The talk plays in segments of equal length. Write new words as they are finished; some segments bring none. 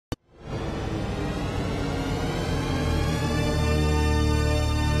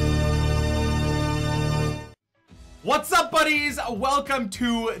What's up, buddies? Welcome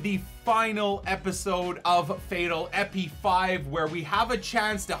to the final episode of Fatal Epi 5, where we have a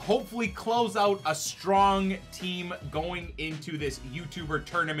chance to hopefully close out a strong team going into this YouTuber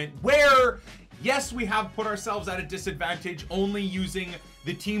tournament where, yes, we have put ourselves at a disadvantage only using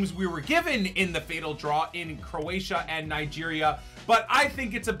the teams we were given in the Fatal draw in Croatia and Nigeria. But I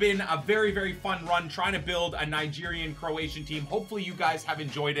think it's been a very, very fun run trying to build a Nigerian-Croatian team. Hopefully you guys have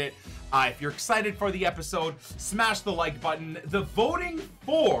enjoyed it. If you're excited for the episode, smash the like button. The voting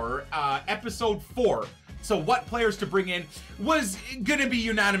for episode 4, so what players to bring in, was gonna be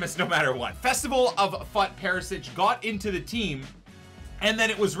unanimous no matter what. Festival of FUT PERISIC got into the team, and then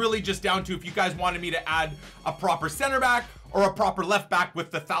it was really just down to if you guys wanted me to add a proper center back or a proper left back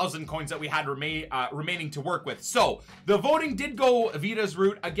with the 1,000 coins that we had remaining to work with. So the voting did go Vita's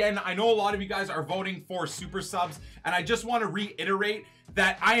route. Again, I know a lot of you guys are voting for super subs, and I just want to reiterate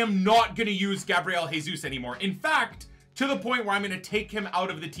that I am not going to use Gabriel Jesus anymore. In fact, to the point where I'm going to take him out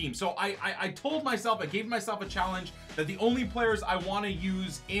of the team. So I told myself, I gave myself a challenge that the only players I want to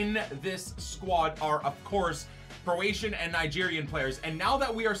use in this squad are, of course, Croatian and Nigerian players. And now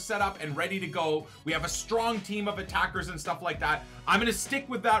that we are set up and ready to go, we have a strong team of attackers and stuff like that, I'm going to stick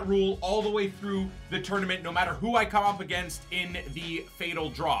with that rule all the way through the tournament, no matter who I come up against in the Fatal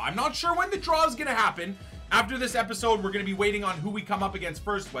draw. I'm not sure when the draw is going to happen. After this episode, we're going to be waiting on who we come up against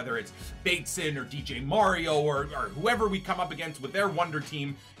first, whether it's Bateson or DJ Mario or whoever we come up against with their Wonder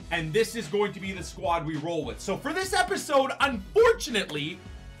Team. And this is going to be the squad we roll with. So for this episode, unfortunately,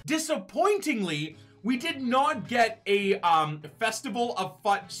 disappointingly, we did not get a Festival of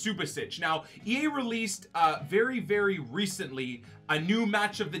FUT Supersic. Now, EA released very, very recently a new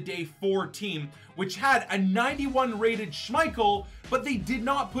Match of the Day 4 team, which had a 91 rated Schmeichel, but they did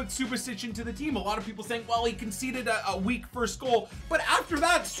not put Supersic into the team. A lot of people saying, well, he conceded a weak first goal. But after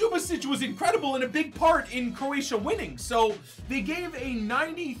that, Supersic was incredible and a big part in Croatia winning. So they gave a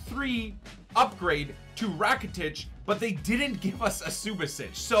 93 upgrade to Rakitic, but they didn't give us a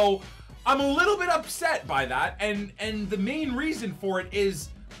Supersic. So I'm a little bit upset by that, and the main reason for it is,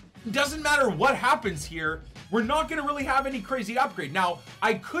 doesn't matter what happens here, we're not going to really have any crazy upgrade. Now,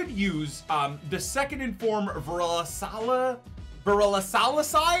 I could use the second inform Verilasai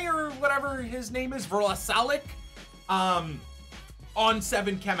or whatever his name is, Verilasalic, on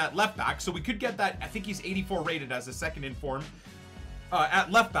 7 chem at left back, so we could get that. I think he's 84 rated as a second inform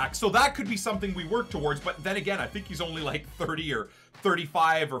at left back, so that could be something we work towards. But then again, I think he's only like 30 or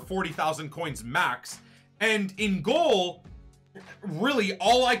 35 or 40,000 coins max, and in goal, really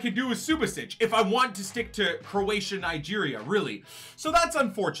all I could do is Supersic if I want to stick to Croatia, Nigeria, really. So that's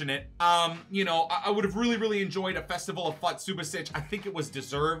unfortunate. You know, I would have really enjoyed a Festival of FUT Supersic. I think it was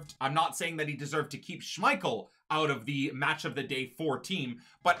deserved. I'm not saying that he deserved to keep Schmeichel out of the Match of the Day 4 team,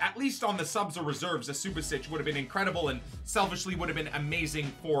 but at least on the subs or reserves, a Supersic would have been incredible and selfishly would have been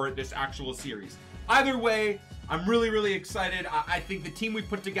amazing for this actual series. Either way, I'm really excited. I think the team we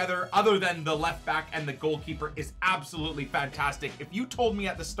put together, other than the left back and the goalkeeper, is absolutely fantastic. If you told me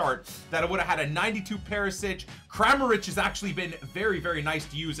at the start that I would have had a 92 Perisic, Kramaric has actually been very nice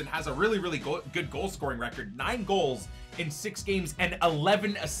to use and has a really good goal scoring record. 9 goals in 6 games and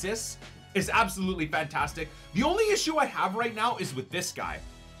 11 assists is absolutely fantastic. The only issue I have right now is with this guy.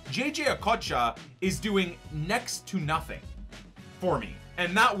 JJ Okocha is doing next to nothing for me,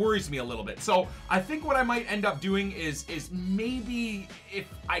 and that worries me a little bit. So I think what I might end up doing is maybe, if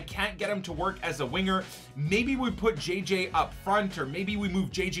I can't get him to work as a winger, maybe we put JJ up front, or maybe we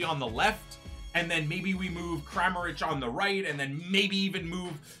move JJ on the left, and then maybe we move Kramaric on the right, and then maybe even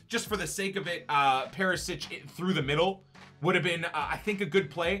move, just for the sake of it, Perisic through the middle. Would have been, I think, a good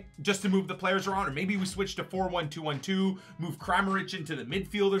play just to move the players around. Or maybe we switch to 4-1-2-1-2, move Kramaric into the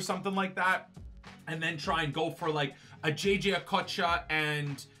midfield or something like that, and then try and go for like a JJ Okocha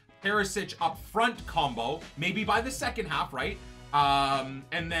and Perisic up front combo, maybe by the second half, right?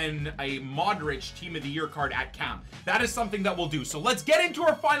 And then a Modric Team of the Year card at cam. That is something that we'll do. So let's get into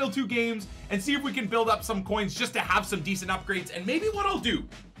our final 2 games and see if we can build up some coins just to have some decent upgrades. And maybe what I'll do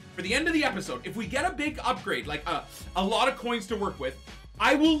for the end of the episode, if we get a big upgrade, like a lot of coins to work with,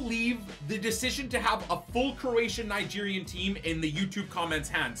 I will leave the decision to have a full Croatian Nigerian team in the YouTube comments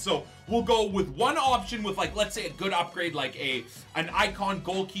hands. So we'll go with one option with, like, let's say a good upgrade, like an icon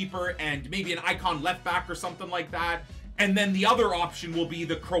goalkeeper and maybe an icon left back or something like that. And then the other option will be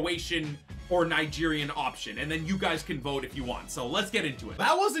the Croatian or Nigerian option, and then you guys can vote if you want. So let's get into it.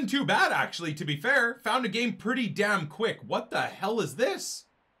 That wasn't too bad, actually, to be fair. Found a game pretty damn quick. What the hell is this?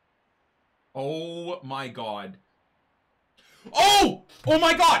 Oh my god. Oh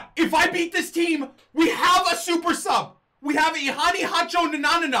my god. If I beat this team, we have a super sub. We have Ihani Hacho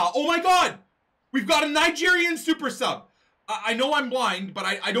Nananana. Oh my god. We've got a Nigerian super sub. I know I'm blind, but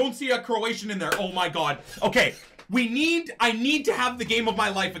I don't see a Croatian in there. Oh my god. Okay, I need to have the game of my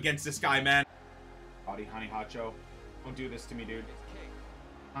life against this guy, man. Honey, Hacho. Don't do this to me, dude.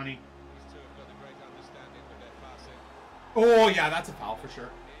 Honey. Oh, yeah, that's a foul for sure.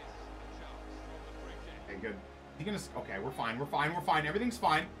 Okay, good. Okay, we're fine. Everything's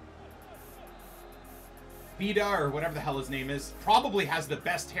fine. Vida, or whatever the hell his name is, probably has the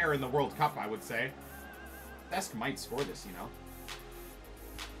best hair in the World Cup, I would say. Besk might score this, you know.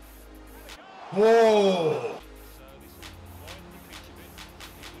 Whoa!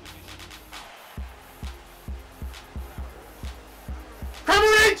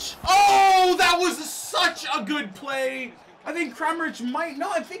 Kramaric! Oh, that was such a good play. I think Kramaric might... No,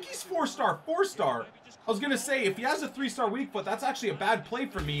 I think he's 4-star. 4-star. I was going to say, if he has a 3-star weak foot, that's actually a bad play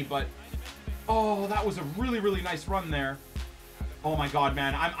for me, but... Oh, that was a really, really nice run there. Oh my god,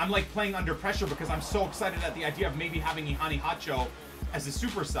 man. I'm like playing under pressure because I'm so excited at the idea of maybe having Ihani Hacho as a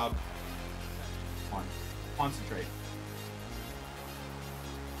super sub. Come on. Concentrate.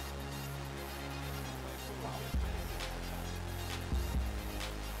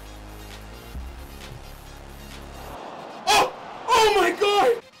 Oh! Oh my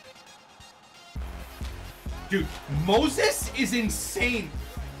god! Dude, Moses is insane.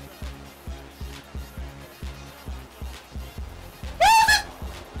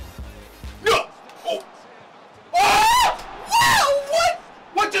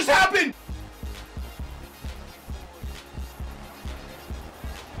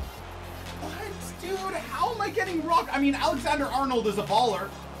 I mean, Alexander-Arnold is a baller,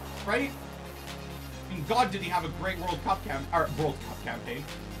 right? I mean, God, did he have a great World Cup campaign.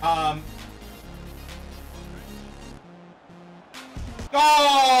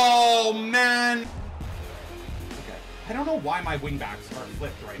 Oh, man. Okay. I don't know why my wingbacks are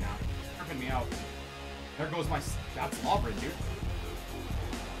flipped right now. It's tripping me out. There goes my... That's Lovren, dude.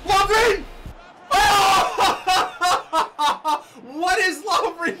 Lovren! What is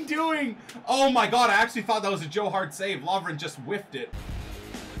Lovren doing? Oh my god, I actually thought that was a Joe Hart save. Lovren just whiffed it.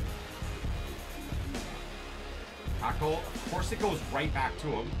 Tackle. Of course it goes right back to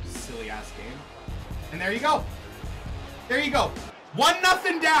him. Silly ass game. And there you go. There you go.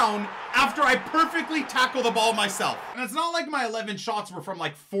 1-0 down after I perfectly tackle the ball myself. And it's not like my 11 shots were from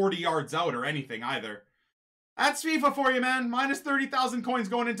like 40 yards out or anything either. That's FIFA for you, man. Minus 30,000 coins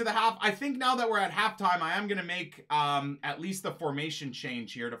going into the half. I think now that we're at halftime, I am going to make at least the formation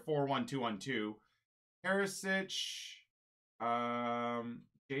change here to 4-1-2-1-2. PERISIC,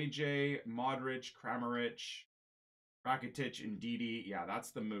 JJ, Modric, Kramaric, Rakitic, and Didi. Yeah,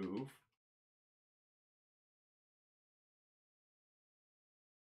 that's the move.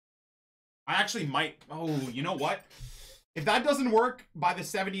 I actually might... Oh, you know what? If that doesn't work by the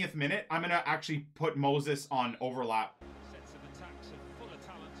 70th minute, I'm going to actually put Moses on overlap. Sets of attacks are full of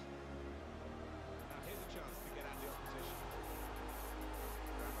talent. Now here's a chance to get at the opposition.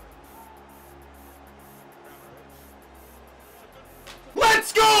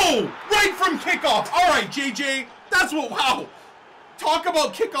 Let's go! Right from kickoff. All right, JJ. That's what... Wow. Talk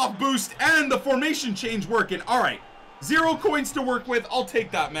about kickoff boost and the formation change working. All right. 0 coins to work with. I'll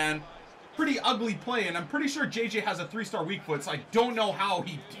take that, man. Pretty ugly play, and I'm pretty sure JJ has a 3-star weak foot, so I don't know how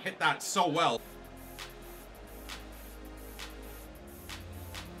he hit that so well.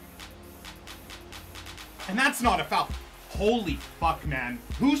 And that's not a foul. Holy fuck, man.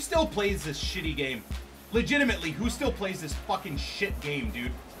 Who still plays this shitty game? Legitimately, who still plays this fucking shit game,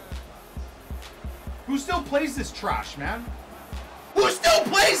 dude? Who still plays this trash, man? Who still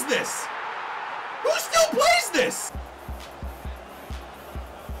plays this? Who still plays this?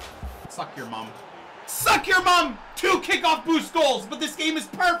 Suck your mum. Suck your mum! 2 kickoff boost goals, but this game is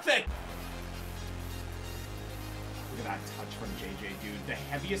perfect! Look at that touch from JJ, dude. The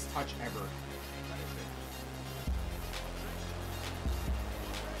heaviest touch ever.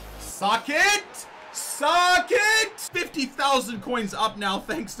 Suck it! Suck it! 50,000 coins up now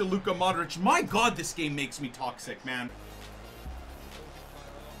thanks to Luka Modric. My god, this game makes me toxic, man.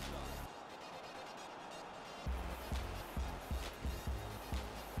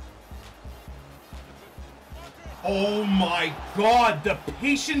 Oh my god, the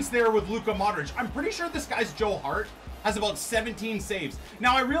patience there with Luka Modric. I'm pretty sure this guy's Joe Hart has about 17 saves.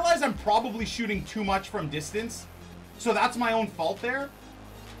 Now, I realize I'm probably shooting too much from distance, so that's my own fault there.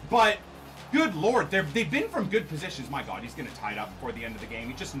 But, good lord, they've been from good positions. My god, he's going to tie it up before the end of the game.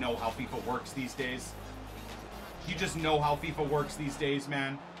 You just know how FIFA works these days. You just know how FIFA works these days,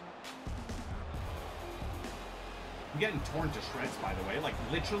 man. I'm getting torn to shreds, by the way. Like,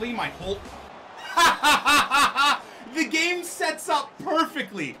 literally, my whole... The game sets up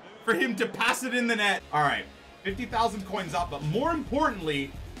perfectly. for him to pass it in the net. All right, 50,000 coins up, but more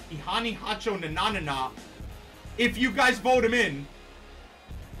importantly, Ihani Hacho Nananana, if you guys vote him in,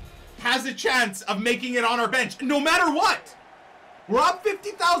 has a chance of making it on our bench, no matter what. We're up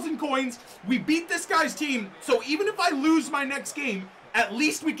 50,000 coins. We beat this guy's team, so even if I lose my next game, at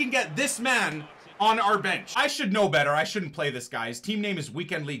least we can get this man on our bench. I should know better. I shouldn't play this guy. His team name is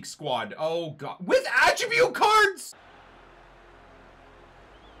Weekend League Squad. Oh, God. With attribute cards?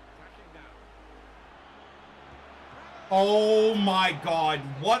 Oh, my God.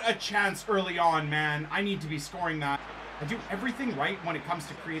 What a chance early on, man. I need to be scoring that. I do everything right when it comes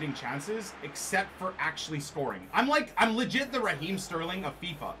to creating chances, except for actually scoring. I'm legit the Raheem Sterling of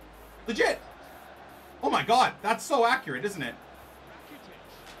FIFA. Legit. Oh, my God. That's so accurate, isn't it?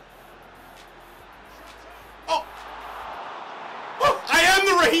 I am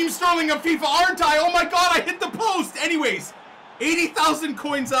the Raheem Sterling of FIFA, aren't I? Oh my God, I hit the post. Anyways, 80,000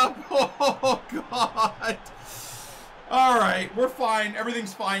 coins up. Oh God. All right, we're fine.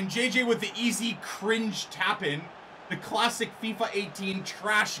 Everything's fine. JJ with the easy cringe tap-in. The classic FIFA 18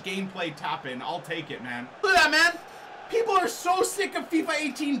 trash gameplay tap-in. I'll take it, man. Look at that, man. People are so sick of FIFA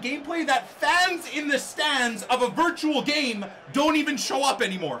 18 gameplay that fans in the stands of a virtual game don't even show up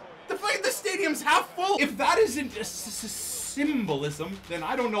anymore. The stadium's half full. If that isn't symbolism, then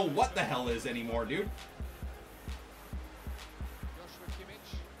I don't know what the hell is anymore, dude.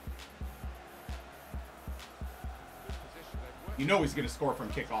 You know he's gonna score from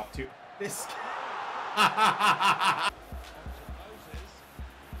kickoff too. This.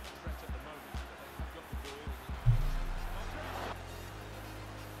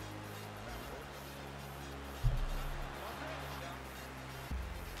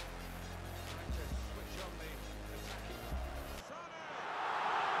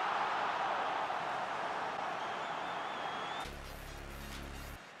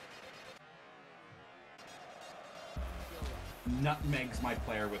 Nutmegs my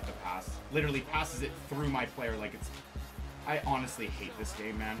player with the pass. Literally passes it through my player like it's... I honestly hate this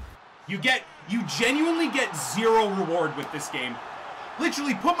game, man. You genuinely get zero reward with this game.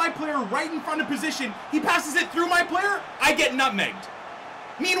 Literally put my player right in front of position. He passes it through my player. I get nutmegged.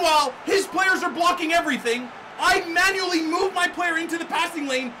 Meanwhile, his players are blocking everything. I manually move my player into the passing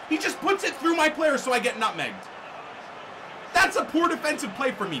lane. He just puts it through my player, so I get nutmegged. That's a poor defensive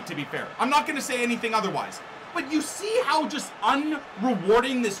play for me, to be fair. I'm not going to say anything otherwise. But you see how just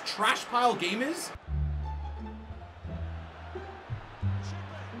unrewarding this trash pile game is?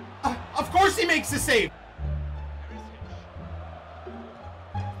 Of course he makes the save.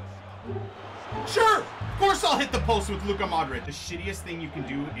 Sure, of course I'll hit the post with Luka Modric. The shittiest thing you can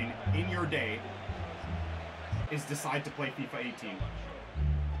do in your day is decide to play FIFA 18.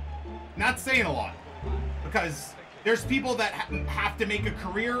 Not saying a lot, because there's people that have to make a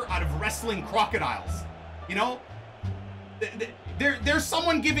career out of wrestling crocodiles. You know, there's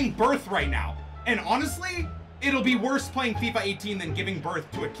someone giving birth right now. And honestly, it'll be worse playing FIFA 18 than giving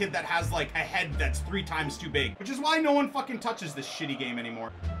birth to a kid that has like a head that's 3 times too big. Which is why no one fucking touches this shitty game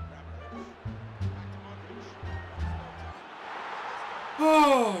anymore.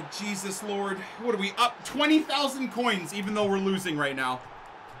 Oh, Jesus Lord. What are we up? 20,000 coins even though we're losing right now.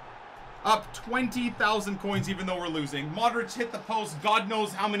 Up 20,000 coins even though we're losing. Modric hit the post God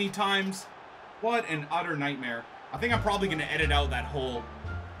knows how many times. What an utter nightmare. I think I'm probably going to edit out that whole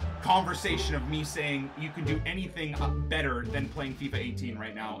conversation of me saying you can do anything better than playing FIFA 18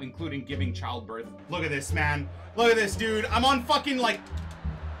 right now, including giving childbirth. Look at this, man. Look at this, dude. I'm on fucking, like...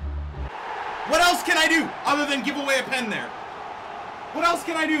 What else can I do other than give away a pen there? What else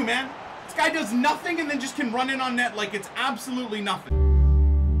can I do, man? This guy does nothing and then just can run in on net like it's absolutely nothing.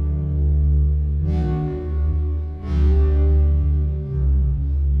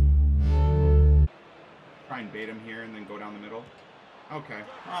 Try and bait him here and then go down the middle. Okay,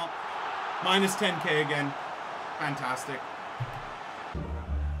 well, minus 10K again. Fantastic.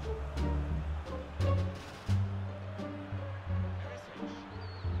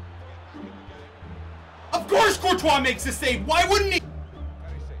 Of course Courtois makes a save. Why wouldn't he?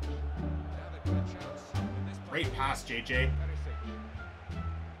 Great pass, JJ.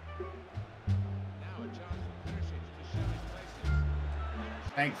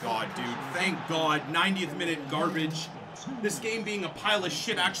 Thank God, dude. Thank God. 90th minute garbage. This game being a pile of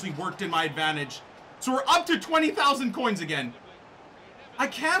shit actually worked in my advantage. So we're up to 20,000 coins again. I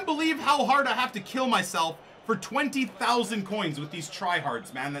can't believe how hard I have to kill myself for 20,000 coins with these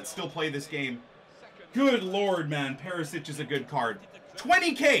tryhards, man, that still play this game. Good Lord, man. PERISIC is a good card.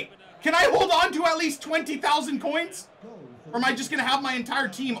 20K. Can I hold on to at least 20,000 coins? Or am I just going to have my entire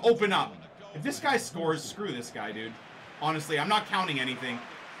team open up? If this guy scores, screw this guy, dude. Honestly, I'm not counting anything.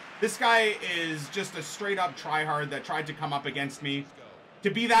 This guy is just a straight up tryhard that tried to come up against me. To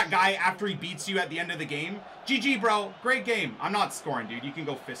be that guy after he beats you at the end of the game. GG, bro. Great game. I'm not scoring, dude. You can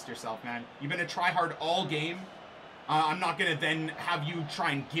go fist yourself, man. You've been a tryhard all game. I'm not going to then have you try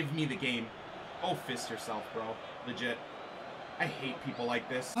and give me the game. Go fist yourself, bro. Legit. I hate people like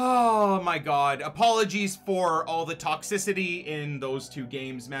this. Oh my god. Apologies for all the toxicity in those two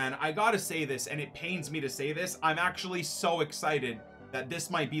games, man. I gotta say this, and it pains me to say this. I'm actually so excited that this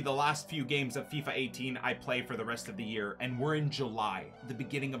might be the last few games of FIFA 18 I play for the rest of the year. And we're in July, the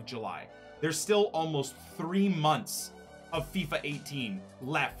beginning of July. There's still almost 3 months of FIFA 18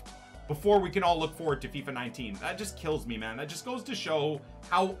 left before we can all look forward to FIFA 19. That just kills me, man. That just goes to show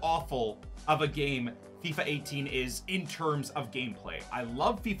how awful of a game FIFA 18 is in terms of gameplay. I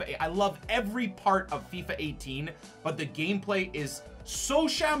love FIFA 8. I love every part of FIFA 18, but the gameplay is so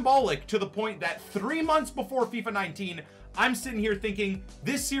shambolic to the point that 3 months before FIFA 19, I'm sitting here thinking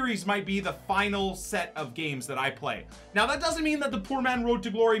this series might be the final set of games that I play. Now, that doesn't mean that the Poor Man Road to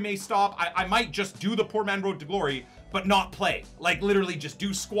Glory may stop. I might just do the Poor Man Road to Glory, but not play. Like, literally just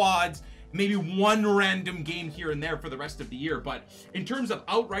do squads, maybe one random game here and there for the rest of the year. But in terms of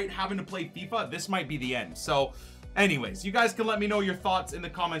outright having to play FIFA, this might be the end. So anyways, you guys can let me know your thoughts in the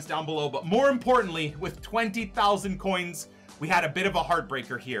comments down below. But more importantly, with 20,000 coins, we had a bit of a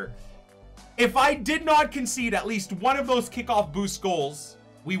heartbreaker here. If I did not concede at least one of those kickoff boost goals,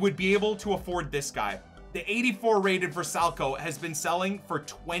 we would be able to afford this guy. The 84 rated Versalco has been selling for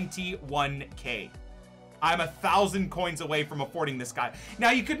 21K. I'm 1,000 coins away from affording this guy.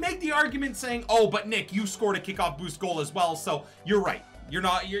 Now, you could make the argument saying, oh, but Nick, you scored a kickoff boost goal as well. So you're right. You're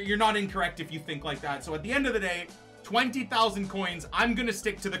not incorrect if you think like that. So at the end of the day, 20,000 coins, I'm going to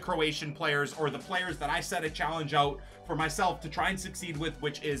stick to the Croatian players, or the players that I set a challenge out for myself to try and succeed with,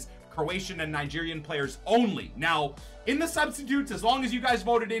 which is Croatian and Nigerian players only. Now, in the substitutes, as long as you guys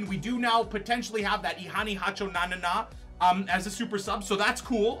voted in, we do now potentially have that Ihani Hacho Nanana as a super sub, so that's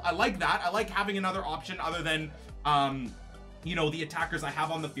cool. I like that. I like having another option other than, you know, the attackers I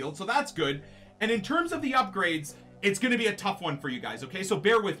have on the field, so that's good. And in terms of the upgrades, it's going to be a tough one for you guys, okay? So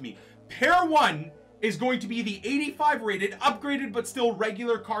bear with me. Pair 1 is going to be the 85 rated, upgraded but still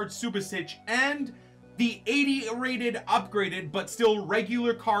regular card Subasic, and the 80 rated, upgraded but still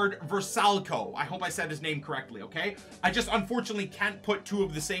regular card Versalco. I hope I said his name correctly, okay? I just unfortunately can't put two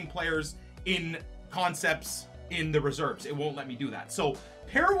of the same players in concepts in the reserves. It won't let me do that. So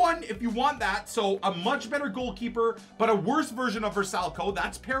pair 1, if you want that, so a much better goalkeeper but a worse version of Versalco,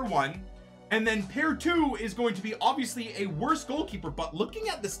 that's pair 1. And then pair 2 is going to be obviously a worse goalkeeper, but looking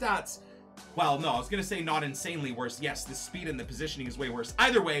at the stats, well, no, I was gonna say not insanely worse. Yes, the speed and the positioning is way worse.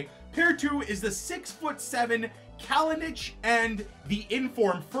 Either way, pair 2 is the 6'7" Kalinic and the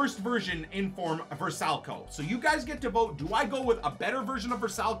Inform, first version Inform Versalco. So you guys get to vote. Do I go with a better version of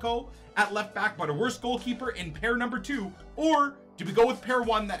Versalco at left back but a worse goalkeeper in pair number 2? Or do we go with pair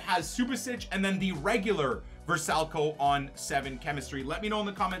 1 that has Subasic and then the regular Versalco on 7 chemistry? Let me know in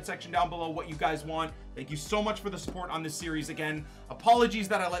the comment section down below what you guys want. Thank you so much for the support on this series. Again, apologies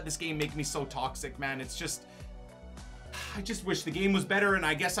that I let this game make me so toxic, man. It's just, I just wish the game was better, and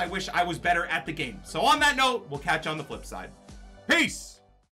I guess I wish I was better at the game. So on that note, we'll catch you on the flip side. Peace!